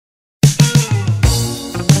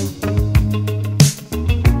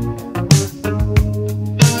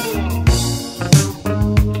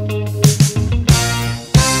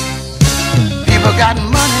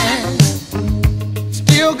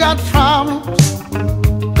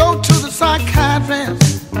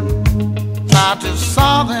to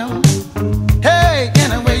solve them. Hey,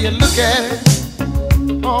 any way you look at it,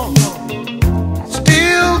 oh,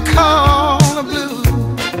 still call the blues.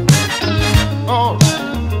 Oh,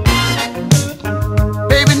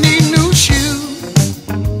 baby need new shoes,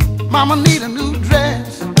 mama need a new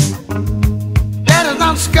dress. Daddy's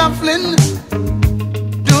not scuffling,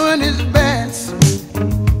 doing his best.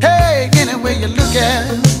 Hey, any way you look at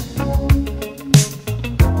it,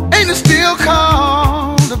 ain't it still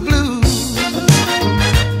called the blues?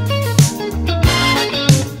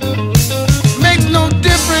 Makes no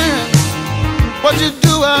difference what you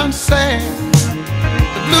do or say,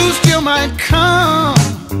 the blues still might come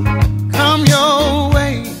your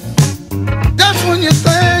way. That's when you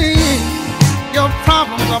think your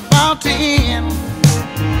problem's about to end.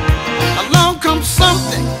 Along comes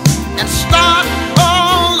something and start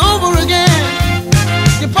all over again.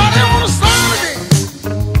 You party on a Saturday,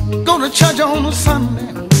 go to church on a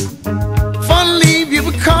Sunday. Fun leave you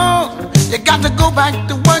because you got to go back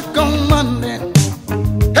to work on Monday.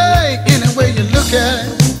 Hey, any way you look at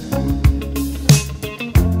it,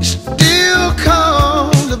 it's still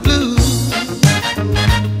called the blues.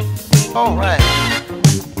 All right.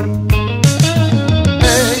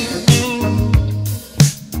 Hey.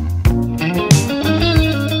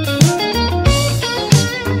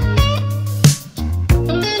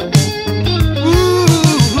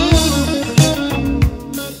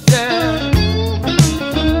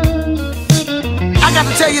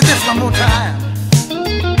 Tell you this one more time.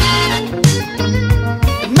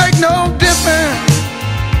 It make no difference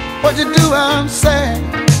what you do or say,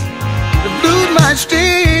 the blues might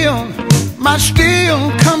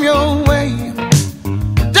still come your way.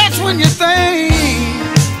 That's when you think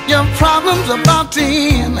your problem's about to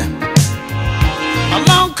end.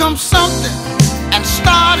 Along comes something and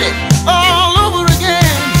start it all over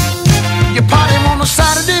again. You party on a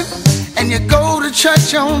Saturday and you go to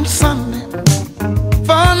church on Sunday.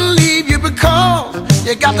 Fun leave you because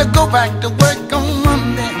you got to go back to work on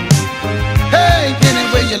Monday. Hey, any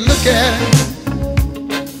way you look at it,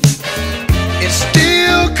 it's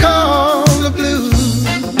still called the blues.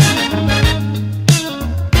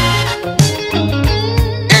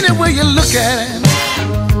 Any way you look at it,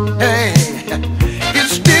 hey,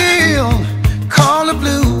 it's still called the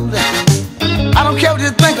blues. I don't care what you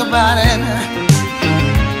think about it.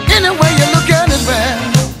 Any way you look at it, man,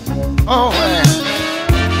 oh man,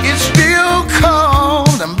 it's still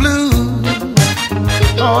called them blues.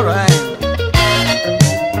 All right.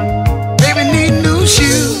 Baby need new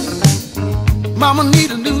shoes, mama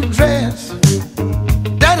need a new dress.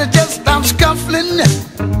 Daddy just stopped scuffling,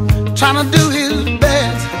 trying to do his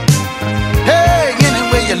best. Hey,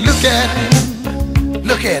 any way you look at it,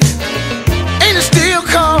 look at it.